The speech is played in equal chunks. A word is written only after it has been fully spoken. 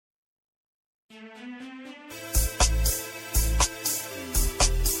Hello,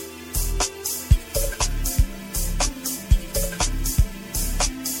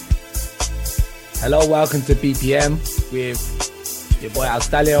 welcome to BPM with your boy Al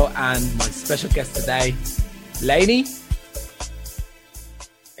Stalio and my special guest today, Laney.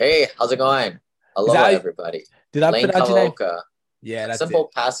 Hey, how's it going? Aloha, everybody. Did I Lane pronounce your name? Kalaoka. Yeah, that's Simple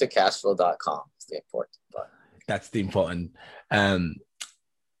it. PassiveCashflow.com is the important part. That's the important.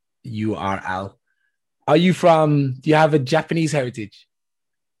 You are Al. Are you from, do you have a Japanese heritage?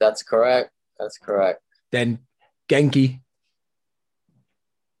 That's correct. Then Genki.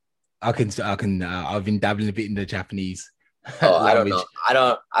 I've been dabbling a bit in the Japanese. Oh, I don't know. I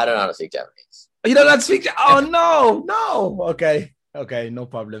don't know how to speak Japanese. You don't know how to speak? Oh, no. Okay, no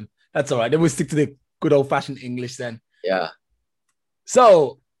problem. That's all right. Then we'll stick to the good old-fashioned English then. Yeah.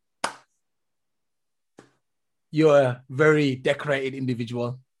 So, you're a very decorated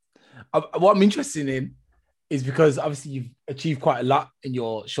individual. What I'm interested in is because obviously you've achieved quite a lot in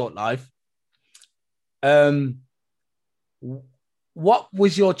your short life. What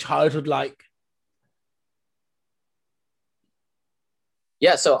was your childhood like?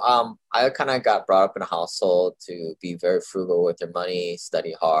 Yeah, so I kind of got brought up in a household to be very frugal with your money,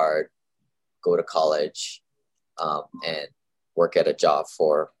 study hard, go to college, and work at a job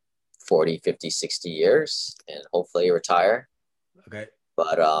for 40, 50, 60 years and hopefully retire. Okay.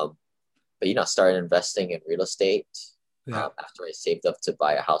 But started investing in real estate after I saved up to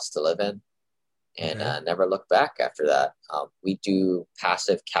buy a house to live in. And never looked back after that. We do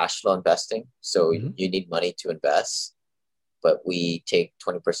passive cash flow investing. So you need money to invest, but we take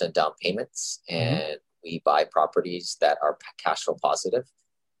 20% down payments and we buy properties that are cash flow positive.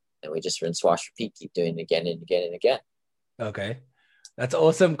 And we just rinse, wash, repeat, keep doing it again and again and again. Okay. That's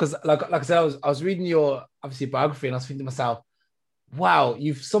awesome. Because like I said, I was reading your obviously biography and I was thinking to myself, wow,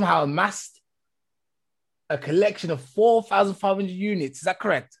 you've somehow amassed a collection of 4,500 units. Is that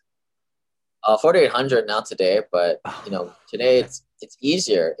correct? 4,800 now today, but today it's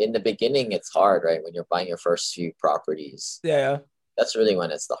easier. In the beginning, it's hard, right? When you're buying your first few properties. Yeah. That's really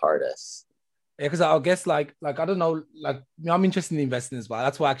when it's the hardest. Yeah, because I guess like I don't know, I'm interested in investing as well.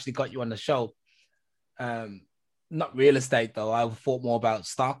 That's why I actually got you on the show. Not real estate though. I thought more about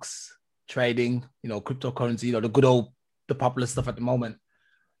stocks, trading, cryptocurrency, the popular stuff at the moment.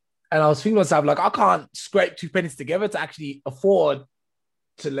 And I was thinking to myself, like, I can't scrape 2 pennies together to actually afford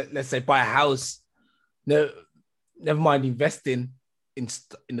to let's say buy a house. No, never mind investing in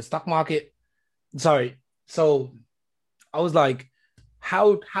the stock market. Sorry. So I was like,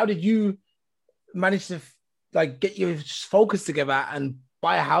 how did you manage to get your focus together and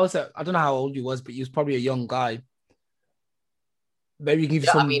buy a house? I don't know how old you was, but you was probably a young guy. Maybe you can give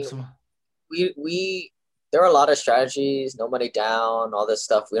some. We there are a lot of strategies, no money down, all this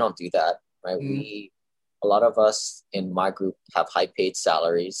stuff. We don't do that, right? A lot of us in my group have high paid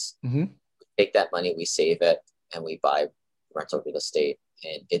salaries. We take that money, we save it, and we buy rental real estate.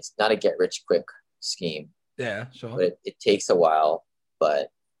 And it's not a get rich quick scheme. Yeah, sure. But it takes a while,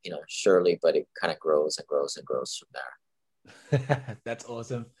 but surely, but it kind of grows and grows and grows from there. That's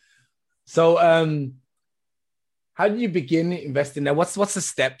awesome. So how do you begin investing there? What's the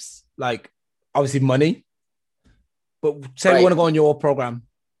steps? Like obviously money, but say we want to go on your program.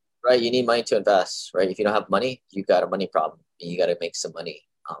 Right, you need money to invest, right? If you don't have money, you got a money problem and you got to make some money.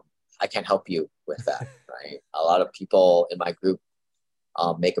 I can help you with that, right? A lot of people in my group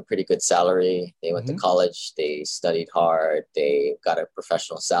make a pretty good salary. They went to college, they studied hard, they got a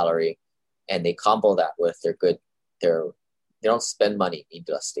professional salary, and they combo that with they don't spend money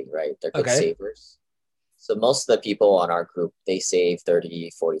needlessly, right? They're good savers. So most of the people on our group, they save $30,000,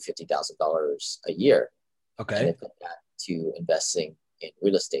 $40,000, $50,000 a year. Okay. And they put that to investing in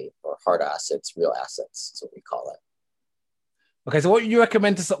real estate or hard assets, real assets. That's what we call it. Okay, so what you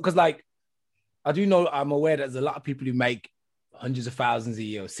recommend to, because I do know, I'm aware that there's a lot of people who make hundreds of thousands a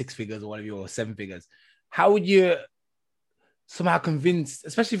year, or 6 figures or whatever, or 7 figures. How would you somehow convince,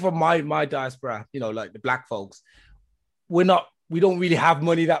 especially for my diaspora, like the black folks, we don't really have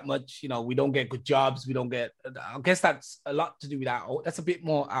money that much, we don't get good jobs, I guess that's a lot to do with that's a bit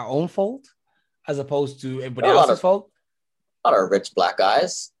more our own fault as opposed to everybody else's fault. A lot of rich black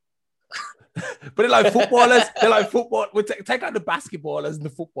guys. But they're like footballers. They're like football. We'll take out the basketballers and the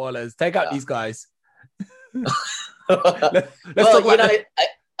footballers. Take out these guys. Let's talk about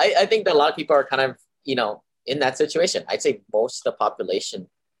I think that a lot of people are kind of, in that situation. I'd say most of the population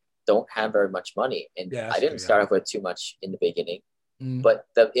don't have very much money. And I didn't start off with too much in the beginning. But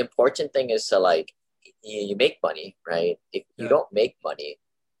the important thing is to you make money, right? If you don't make money,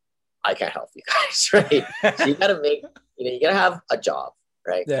 I can't help you guys, right? So you gotta make, you gotta have a job,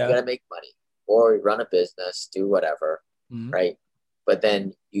 right? You gotta make money. or run a business, do whatever, Mm. right? But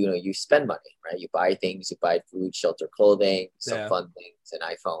then, you spend money, right? You buy things, you buy food, shelter, clothing, some Yeah. fun things, an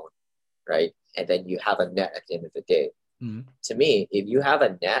iPhone, right? And then you have a net at the end of the day. Mm. To me, if you have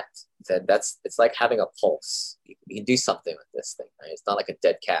a net, then it's like having a pulse. You can do something with this thing, right? It's not like a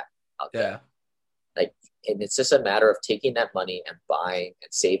dead cat out Yeah. there. Like, and it's just a matter of taking that money and buying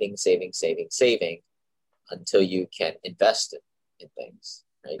and saving until you can invest in things,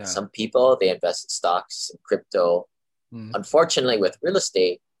 right? Yeah. Some people, they invest in stocks and crypto. Mm. Unfortunately, with real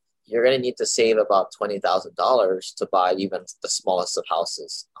estate, you're going to need to save about $20,000 to buy even the smallest of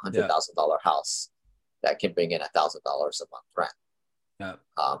houses, $100,000 house that can bring in $1,000 a month rent. Yeah.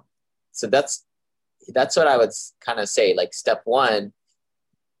 So that's what I would kind of say. Like, step one,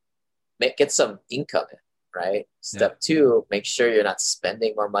 get some income in, right? Step two, make sure you're not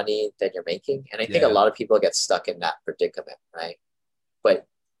spending more money than you're making. And I think a lot of people get stuck in that predicament, right? But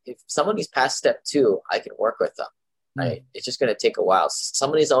if somebody's past step two, I can work with them, right? It's just going to take a while.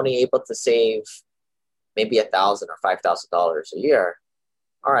 Somebody's only able to save maybe $1,000 or $5,000 a year.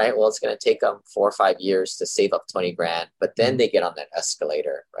 All right, well, it's going to take them 4 or 5 years to save up 20 grand, but then they get on that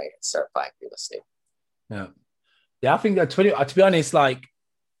escalator, right, and start buying real estate. Yeah. I think that 20, to be honest, like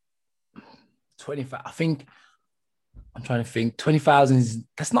 25, I think I'm trying to think 20,000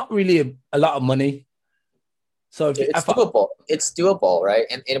 that's not really a lot of money. So it's doable. It's doable, right?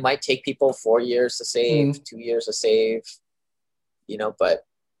 And it might take people 4 years to save, 2 years to save, but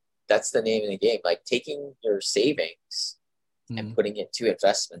that's the name of the game. Like, taking your savings and putting it to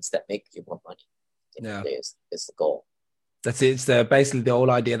investments that make you more money is the goal. That's it. It's basically the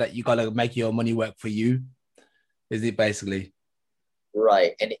whole idea that you got to make your money work for you. Is it basically?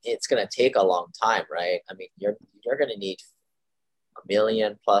 Right. And it's going to take a long time, right? I mean, you're going to need $1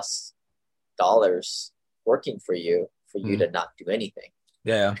 million+ working for you to not do anything.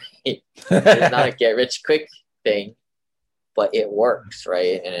 Yeah. It's not a get rich quick thing, but it works,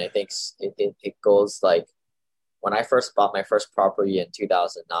 right? And I think it goes like, when I first bought my first property in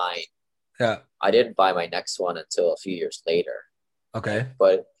 2009, I didn't buy my next one until a few years later. Okay.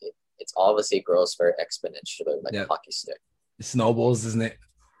 But it's obviously grows very exponentially, like a hockey stick. It snowballs, isn't it?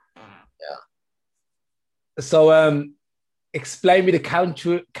 Yeah. So, explain me the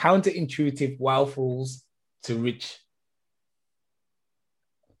counterintuitive wealth rules to rich.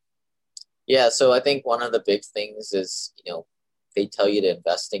 Yeah, so I think one of the big things is, they tell you to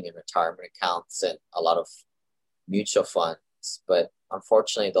investing in retirement accounts and a lot of mutual funds, but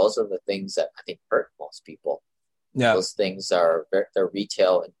unfortunately, those are the things that I think hurt most people. Yeah, those things they're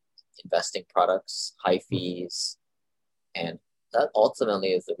retail investing products, high fees, and that ultimately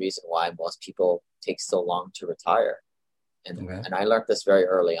is the reason why most people take so long to retire. And I learned this very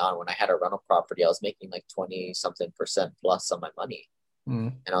early on. When I had a rental property, I was making like 20-something% plus on my money,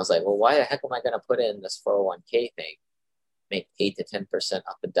 and I was like, well, why the heck am I going to put in this 401k thing, make 8 to 10%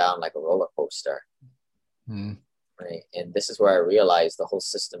 up and down like a roller coaster? Right. And this is where I realized the whole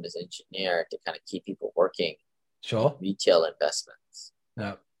system is engineered to kind of keep people working. Sure. Retail investments.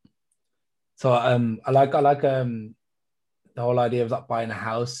 Yeah. So I like the whole idea of like buying a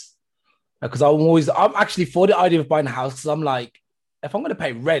house, because I'm actually for the idea of buying a house, because I'm like, if I'm going to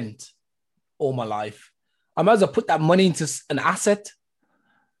pay rent all my life, I might as well put that money into an asset.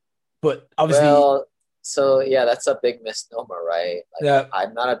 But obviously, so yeah, that's a big misnomer, right? Like,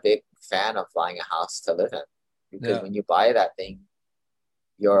 I'm not a big fan of buying a house to live in. Because when you buy that thing,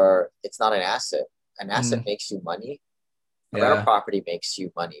 it's not an asset. An asset makes you money. A rental property makes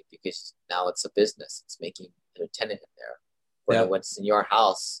you money because now it's a business. It's making a tenant in there. But what's in your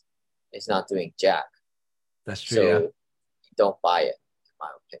house is not doing jack. That's true. So don't buy it, in my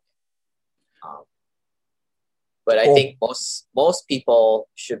opinion. But I think most people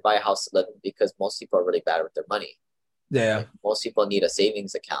should buy a house to live in, because most people are really bad with their money. Yeah. Like, most people need a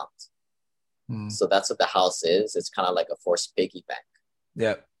savings account. So that's what the house is. It's kind of like a forced piggy bank.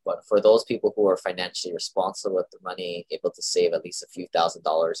 Yeah. But for those people who are financially responsible with their money, able to save at least a few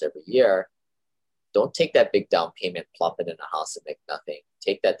 $1,000s every year, don't take that big down payment, plop it in a house and make nothing.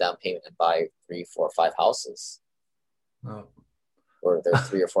 Take that down payment and buy 3, 4, 5 houses. Or there's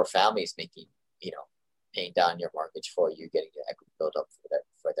 3 or 4 families making, paying down your mortgage for you, getting your equity built up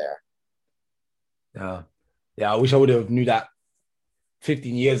for there. Yeah. I wish I would have knew that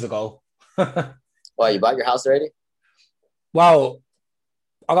 15 years ago. Well, you bought your house already? Well,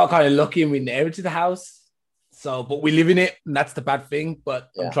 I got kind of lucky and we inherited the house. So, but we live in it, and that's the bad thing. But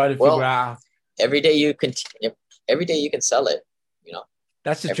I'm trying to figure out. Every day you can sell it.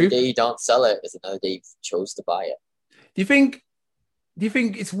 That's the truth. Every day you don't sell it is another day you chose to buy it. Do you think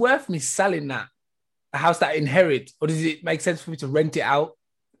it's worth me selling a house that I inherit, or does it make sense for me to rent it out?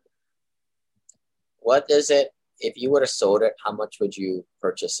 what is it if you would have sold it? How much would you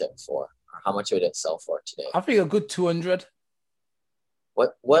purchase it for? Or how much would it sell for today? I think a good 200.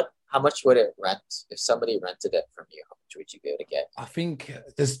 How much would it rent if somebody rented it from you? How much would you be able to get? I think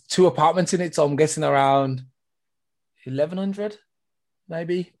there's two apartments in it, so I'm guessing around 1100,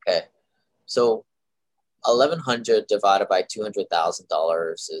 maybe. Okay, so 1,100 divided by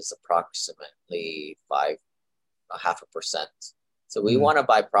 $200,000 is approximately five a half a percent. So we want to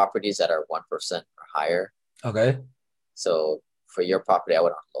buy properties that are 1% or higher. Okay. So for your property, I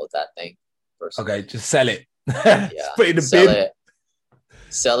would unload that thing personally. Okay, just sell it. Yeah, put it in the sell bin.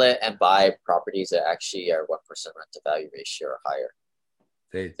 Sell it and buy properties that actually are 1% rent to value ratio or higher.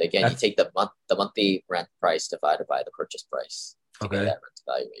 So again, you take the monthly rent price divided by the purchase price to get that rent to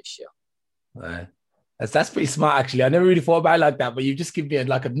value ratio. Right. That's pretty smart, actually. I never really thought about it like that, but you just give me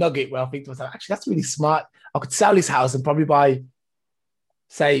like a nugget where I think to myself, actually, that's really smart. I could sell this house and probably buy,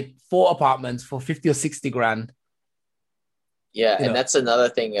 say, 4 apartments for 50 or 60 grand. Yeah, and that's another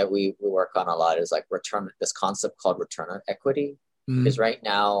thing that we work on a lot is like this concept called return on equity. Because right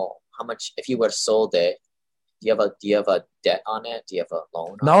now, how much if you would have sold it, do you have a debt on it? Do you have a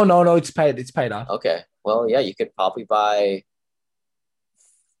loan? No, it's paid. It's paid off. Okay. Well, yeah, you could probably buy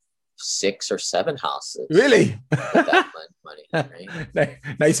 6 or 7 houses. Really? With that money, right?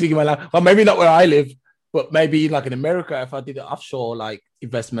 Now you're speaking my language. Well, maybe not where I live, but maybe like in America, if I did an offshore like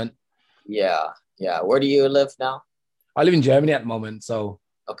investment. Yeah. Where do you live now? I live in Germany at the moment, so.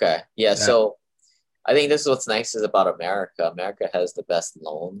 Okay. Yeah. So I think this is what's nice is about America. America has the best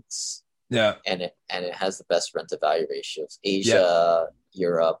loans. Yeah. And it has the best rent to value ratios. Asia,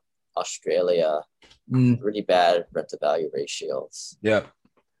 Europe, Australia, really bad rent to value ratios. Yeah.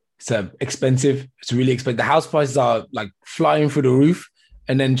 It's expensive. It's really expensive. The house prices are like flying through the roof.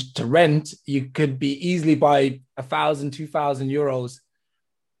 And then to rent, you could be easily buy 1,000, 2,000 euros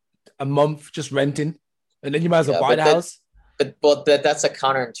a month just renting. And then you might as well buy the house. But that's a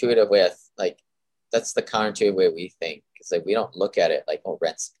counterintuitive way that's the counterintuitive way we think. Because like we don't look at it like, oh,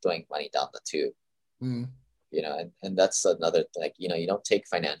 rent's throwing money down the tube. You know, and that's another like, you know, you don't take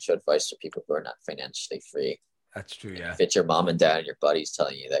financial advice from people who are not financially free. That's true, yeah. If it's your mom and dad and your buddies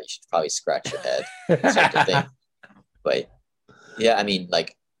telling you that, you should probably scratch your head. Sort of thing. But yeah, I mean,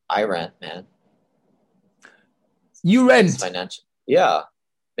 like I rent, man. You rent? It's financial. Yeah,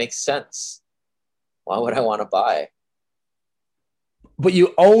 makes sense. Why would I want to buy? But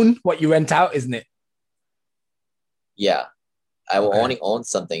you own what you rent out, isn't it? Yeah, I will only own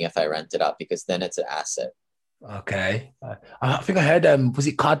something if I rent it out because then it's an asset. Okay. I think I heard, was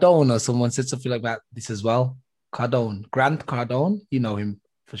it Cardone or someone said something like that, this as well? Cardone, Grant Cardone, you know him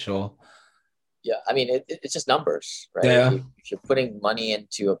for sure. Yeah, I mean, it's just numbers, right? Yeah. If you're putting money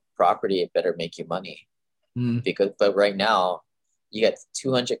into a property, it better make you money. But right now, you get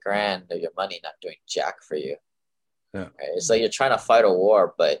 200 grand of your money not doing jack for you. Yeah. Right? It's like you're trying to fight a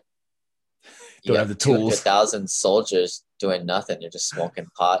war, but you have the 200,000 soldiers doing nothing. They're just smoking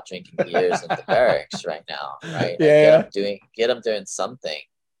pot, drinking beers in the barracks right now, right? Yeah. Get them doing something.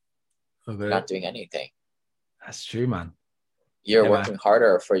 Okay. They're not doing anything. That's true, man. You're working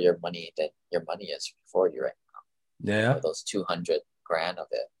harder for your money than your money is for you right now. Yeah. For those 200 grand of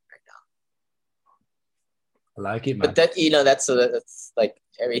it right now. I like it, man. But that, you know, that's like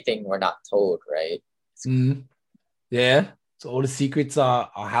everything we're not told, right? Yeah. So all the secrets are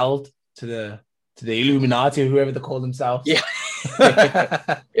held to the Illuminati or whoever they call themselves. Yeah.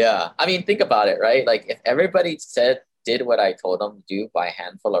 Yeah. I mean, think about it, right? Like if everybody did what I told them to do, buy a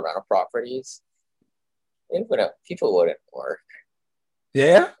handful of rental properties, people wouldn't work.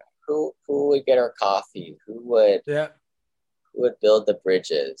 Yeah. Who would get our coffee? Who would build the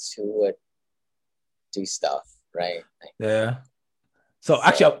bridges? Who would do stuff, right? Yeah. So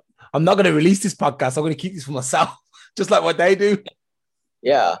actually, I'm not going to release this podcast. I'm going to keep this for myself, just like what they do.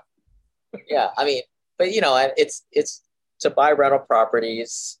 Yeah. Yeah. I mean, but you know, it's to buy rental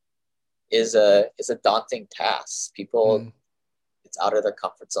properties is a daunting task. People, it's out of their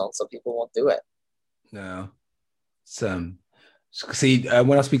comfort zone, so people won't do it. No. See,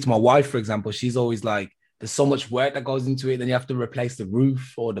 when I speak to my wife, for example, she's always like, there's so much work that goes into it. Then you have to replace the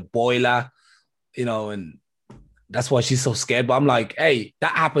roof or the boiler, you know, and that's why she's so scared. But I'm like, hey,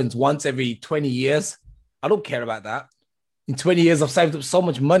 that happens once every 20 years. I don't care about that. In 20 years, I've saved up so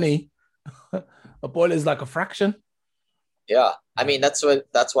much money. A boiler is like a fraction. Yeah. I mean, that's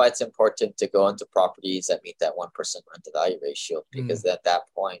why it's important to go into properties that meet that 1% rent to value ratio, because at that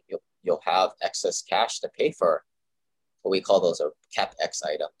point you'll have excess cash to pay for what we call those are CapEx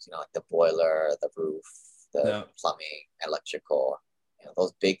items, you know, like the boiler, the roof, the plumbing, electrical, you know,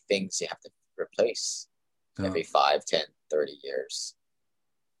 those big things you have to replace every 5, 10, 30 years.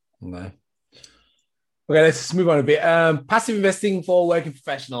 Okay. Okay, let's just move on a bit. Passive investing for working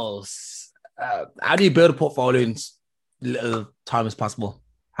professionals. How do you build a portfolio in little time as possible?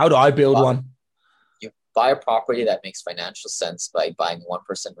 How do I build one? You buy a property that makes financial sense by buying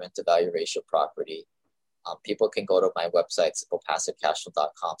 1% rent to value ratio property. People can go to my website,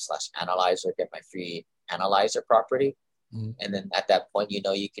 simplepassivecashflow.com/analyzer, get my free analyzer property. And then at that point, you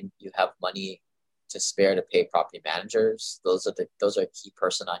have money to spare to pay property managers. Those are a key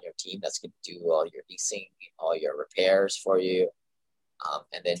person on your team that's going to do all your leasing, all your repairs for you.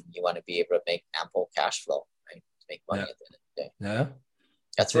 And then you want to be able to make ample cash flow, right? To make money at the end of the day. Yeah.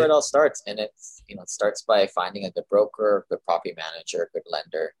 That's where it all starts. And it starts by finding a good broker, good property manager, good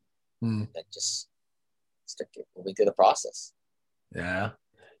lender, and then just start moving through the process. Yeah.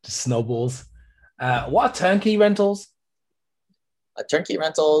 Just snowballs. What are turnkey rentals? Turnkey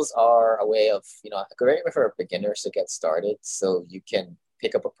rentals are a way of, a great way for beginners to get started. So you can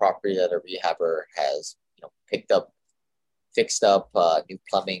pick up a property that a rehabber has, fixed up new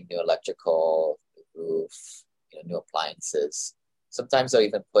plumbing, new electrical, new roof, new appliances. Sometimes they'll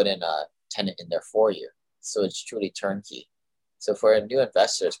even put in a tenant in there for you. So it's truly turnkey. So for a new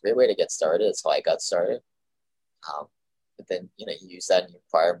investor, it's a great way to get started. That's how I got started. But then, you use that and you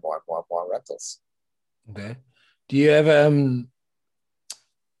acquire more and more and more rentals. Okay. Do you ever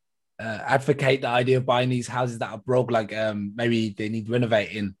advocate the idea of buying these houses that are broke, like maybe they need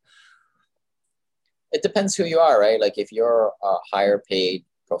renovating? It depends who you are, right? Like if you're a higher paid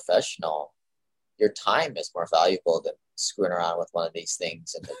professional, your time is more valuable than screwing around with one of these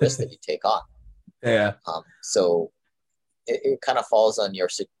things and the risk that you take on. Yeah. So it kind of falls on your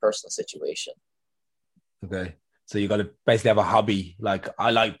personal situation. Okay. So you got to basically have a hobby. Like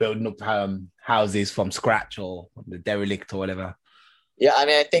I like building up houses from scratch or the derelict or whatever. Yeah, I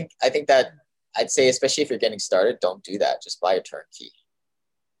mean, I think that I'd say, especially if you're getting started, don't do that. Just buy a turnkey.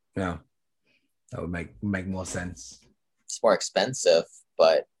 Yeah, that would make more sense. It's more expensive,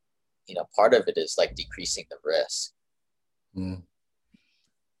 but part of it is like decreasing the risk.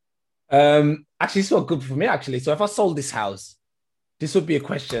 Actually, it's not good for me. Actually, so if I sold this house, this would be a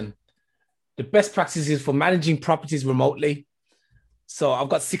question. The best practices for managing properties remotely. So I've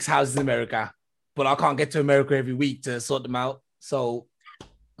got 6 houses in America, but I can't get to America every week to sort them out. So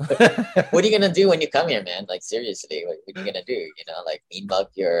what are you going to do when you come here, man? Like, seriously, what are you going to do? Like mean mug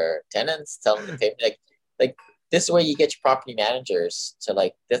your tenants, tell them to pay, like this way you get your property managers to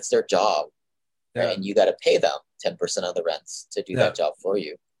that's their job. Yeah. Right? And you got to pay them 10% of the rents to do that job for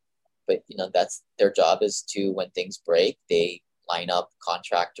you. But, that's their job is to, when things break, they line up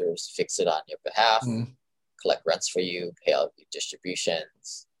contractors, fix it on your behalf, collect rents for you, pay out your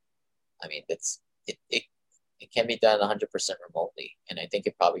distributions. I mean, it can be done 100% remotely. And I think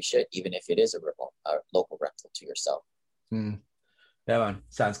it probably should, even if it is a local rental to yourself. Yeah, man.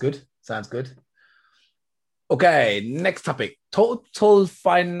 Sounds good. Okay, next topic. Total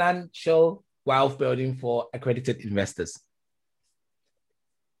financial wealth building for accredited investors.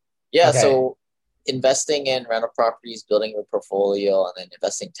 Yeah, okay. So investing in rental properties, building a portfolio, and then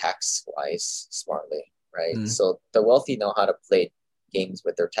investing tax-wise smartly, right? So the wealthy know how to play games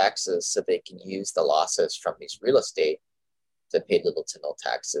with their taxes so they can use the losses from these real estate to pay little to no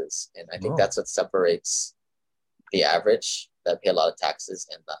taxes. And I think that's what separates the average that pay a lot of taxes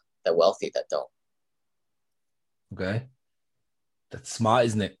and the wealthy that don't. Okay. That's smart,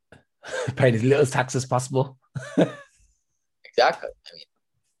 isn't it? Paying as little tax as possible. Exactly.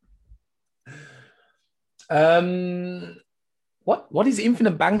 What is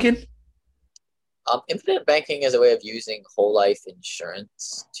infinite banking? Infinite banking is a way of using whole life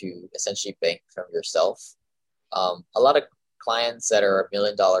insurance to essentially bank from yourself. A lot of clients that are $1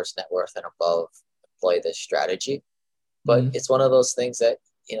 million net worth and above employ this strategy, but it's one of those things that,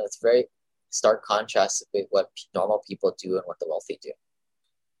 it's very stark contrast with what normal people do and what the wealthy do.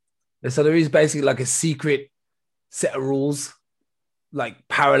 So there is basically like a secret set of rules, like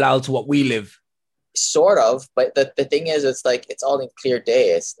parallel to what we live. Sort of, but the thing is, it's all in clear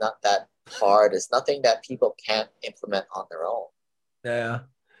day. It's not that hard. It's nothing that people can't implement on their own. Yeah.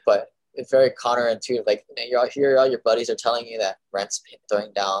 But it's very counterintuitive. Like, you're here, all your buddies are telling you that rent's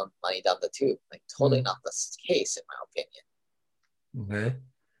throwing down money down the tube. Like, totally not the case, in my opinion. Okay.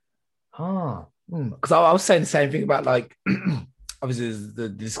 Because I was saying the same thing about obviously there's the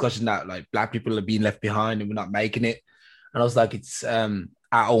discussion that Black people are being left behind and we're not making it. And I was like, it's our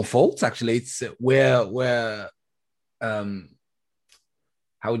own fault, actually. It's we're how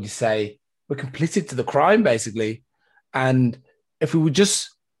would you say, we're complicit to the crime, basically. And if we would just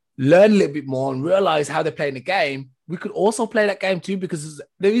learn a little bit more and realize how they're playing the game, we could also play that game too, because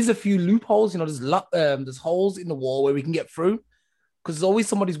there is a few loopholes. There's holes in the wall where we can get through. because there's always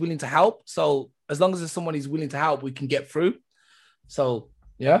somebody's willing to help. So as long as there's someone who's willing to help, we can get through. So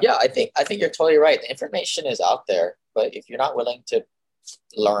yeah. Yeah, I think you're totally right. The information is out there, but if you're not willing to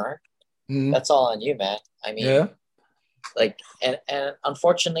learn, that's all on you, man. I mean, Yeah. like, and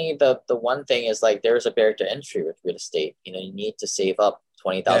unfortunately, the one thing is like there's a barrier to entry with real estate. You need to save up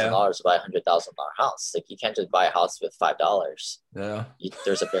 $20,000 to buy $100,000 house. Like you can't just buy a house with $5. Yeah.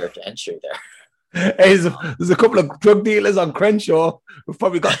 There's a barrier to entry there. Hey, there's a couple of drug dealers on Crenshaw who've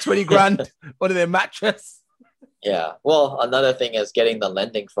probably got 20 grand under their mattress. Yeah. Well, another thing is getting the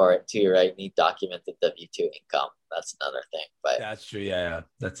lending for it too, right? You need documented W-2 income. That's another thing. But that's true. Yeah.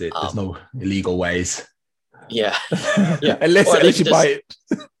 That's it. There's no illegal ways. Yeah. Yeah. Unless you buy it.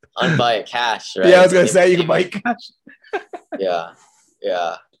 Unbuy it cash, right? Yeah, I was going to say you can buy it cash. Yeah.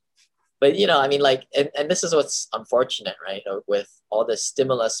 Yeah. But, I mean, like, and this is what's unfortunate, right? With all the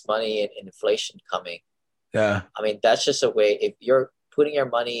stimulus money and inflation coming. Yeah. I mean, that's just a way, if you're putting your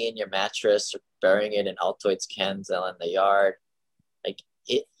money in your mattress or burying it in Altoids cans in the yard, like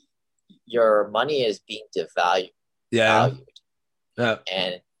your money is being devalued. Yeah. Yeah.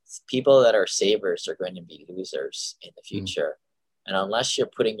 And people that are savers are going to be losers in the future. And unless you're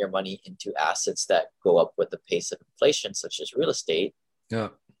putting your money into assets that go up with the pace of inflation, such as real estate,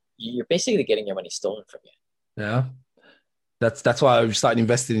 you're basically getting your money stolen from you. Yeah. That's why I started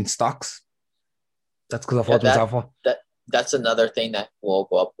investing in stocks. That's because I thought to myself, that's another thing that will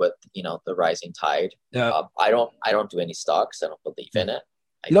go up with, the rising tide. Yeah. I don't do any stocks. I don't believe in it.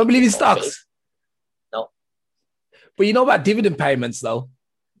 You don't believe in stocks? Faith. No. But you know about dividend payments though.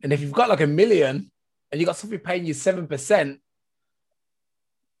 And if you've got like $1 million and you got something paying you 7%,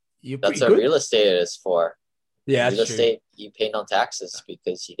 that's what real estate is for. Yeah, real estate, you pay no taxes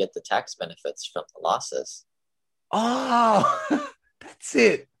because you get the tax benefits from the losses. Oh, that's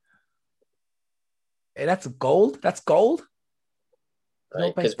it. Hey, that's gold. That's gold.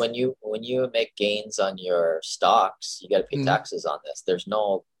 Right, because when you make gains on your stocks, you got to pay taxes on this. There's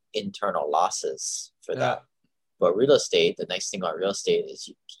no internal losses for that. But real estate, the nice thing about real estate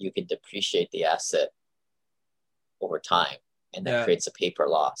is you can depreciate the asset over time, and that creates a paper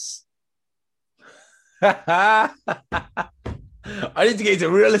loss. I need to get into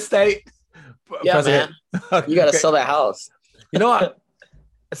real estate. Yeah, man. You got to sell that house. You know what?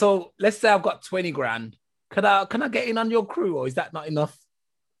 So let's say I've got 20 grand. Can I get in on your crew, or is that not enough?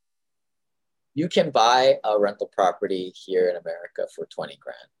 You can buy a rental property here in America for 20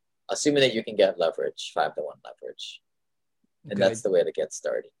 grand, assuming that you can get leverage, 5-1 leverage. And that's the way to get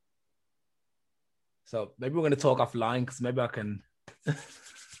started. So maybe we're going to talk offline because maybe I can.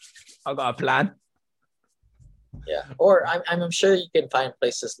 I got a plan. Yeah, or I'm sure you can find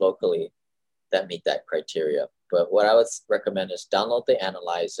places locally that meet that criteria. But what I would recommend is download the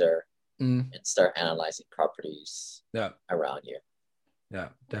analyzer and start analyzing properties around you. Yeah,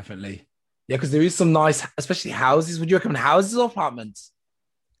 definitely. Yeah, because there is some nice, especially houses. Would you recommend houses or apartments?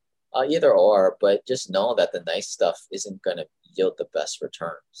 Either or, but just know that the nice stuff isn't going to yield the best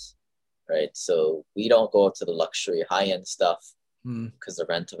returns, right? So we don't go to the luxury high-end stuff because the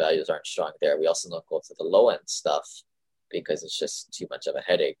rental values aren't strong there. We also don't go to the low-end stuff because it's just too much of a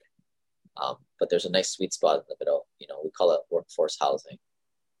headache. But there's a nice sweet spot in the middle. We call it workforce housing,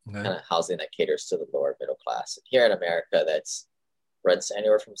 kind of housing that caters to the lower middle class. And here in America, that's rents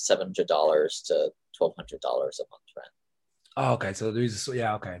anywhere from $700 to $1,200 a month rent. Oh, okay. So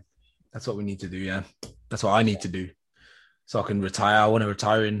okay. That's what we need to do. Yeah, that's what I need to do, so I can retire. I want to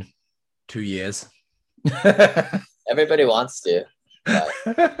retire in 2 years. Everybody wants to.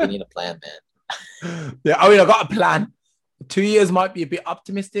 But you need a plan, man. Yeah, I mean, I got a plan. 2 years might be a bit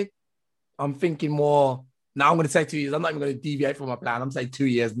optimistic. I'm thinking more. Now I'm going to say 2 years. I'm not even going to deviate from my plan. I'm saying 2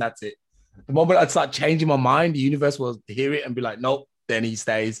 years and that's it. The moment I start changing my mind, the universe will hear it and be like, nope, then he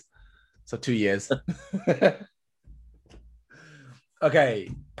stays. So 2 years.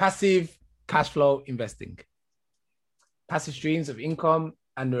 Okay. Passive cash flow investing. Passive streams of income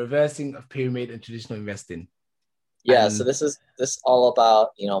and the reversing of pyramid and traditional investing. Yeah. So this is all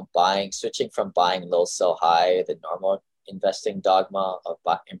about, switching from buying low, sell high, the normal investing dogma of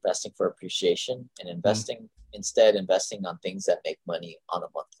investing for appreciation and investing on things that make money on a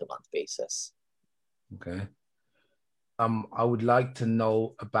month-to-month basis. Okay. I would like to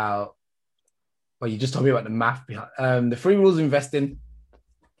know about, well, you just told me about the math behind the 3 rules of investing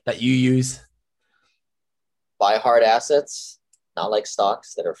that you use. Buy hard assets, not like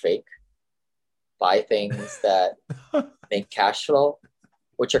stocks that are fake. Buy things that make cash flow,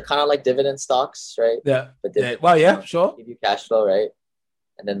 which are kind of like dividend stocks, right? Yeah. But sure. Give you cash flow, right?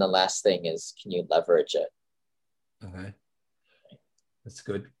 And then the last thing is, can you leverage it? Okay. That's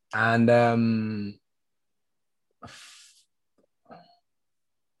good. And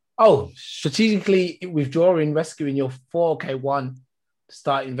Oh, strategically withdrawing, rescuing your 401k to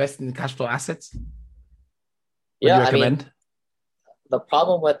start investing in cash flow assets. What do you recommend? The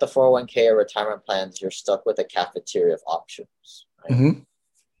problem with the 401k or retirement plans, you're stuck with a cafeteria of options. Right? Mm-hmm.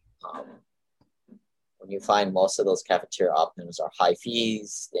 When you find most of those cafeteria options are high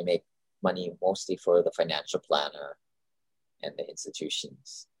fees, they make money mostly for the financial planner and the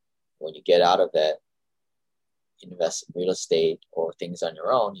institutions. When you get out of it, invest in real estate or things on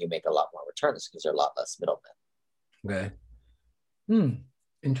your own, you make a lot more returns because there are a lot less middlemen. Okay.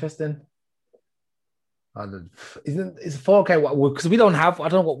 Interesting. Is 4K because we don't have, I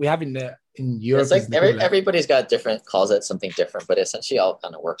don't know what we have in Europe. It's like everybody's got different, calls it something different, but essentially all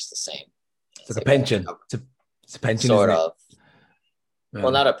kind of works the same. It's like a pension. It's a pension, sort of. Yeah.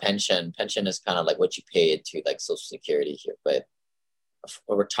 Well, not a pension. Pension is kind of like what you pay into like Social Security here, but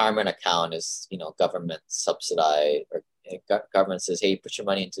a retirement account is, government subsidized, or government says, hey, put your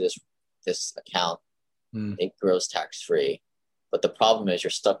money into this account. It grows tax free. But the problem is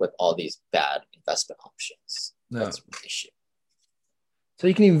you're stuck with all these bad investment options. No. That's the issue. So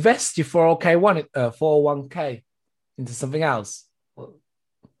you can invest your 401k into something else.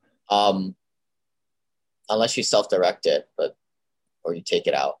 Unless you self-direct it, or you take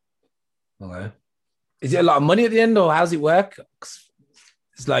it out. Okay. Is it a lot of money at the end, or how's it work?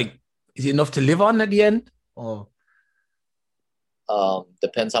 It's like, is it enough to live on at the end, or?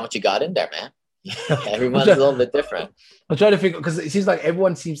 Depends how much you got in there, man. Everyone's a little bit different. I'm trying to figure, because it seems like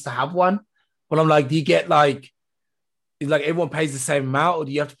everyone seems to have one, but I'm like, do you get is like everyone pays the same amount, or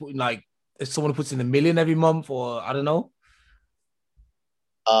do you have to put in like, if someone puts in $1 million every month, or I don't know?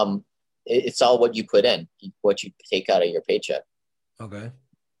 It's all what you put in, what you take out of your paycheck. Okay,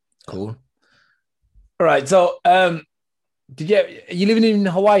 cool. All right, so are you living in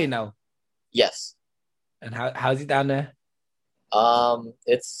Hawaii now? Yes. And how's it down there?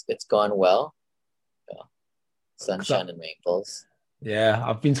 It's going well. Yeah. Sunshine and rainbows. Yeah,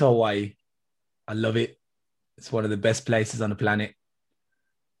 I've been to Hawaii. I love it. It's one of the best places on the planet.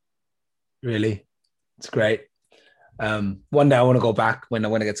 Really, it's great. One day I want to go back when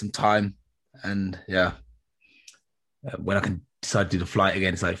I get some time, and when I can decide to do the flight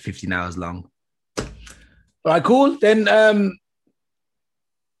again. It's like 15 hours long. All right, cool. Then,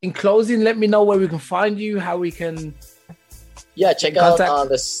 in closing, let me know where we can find you, how we can. Yeah, check out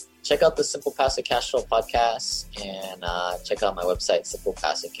the Simple Passive Cash Flow podcast, and check out my website,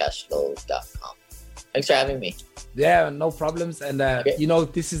 simplepassivecashflow.com. Thanks for having me. Yeah, no problems. And Okay.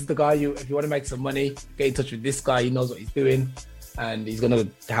 This is the guy if you want to make some money, get in touch with this guy. He knows what he's doing, and he's gonna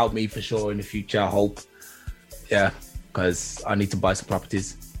help me for sure in the future, I hope. Yeah, because I need to buy some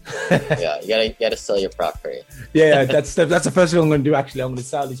properties. Yeah, you gotta sell your property. Yeah, that's the first thing I'm gonna do. Actually, I'm gonna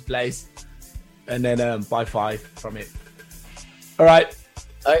sell this place and then buy 5 from it. All right.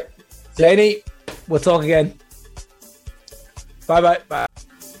 All right. Laney, we'll talk again. Bye.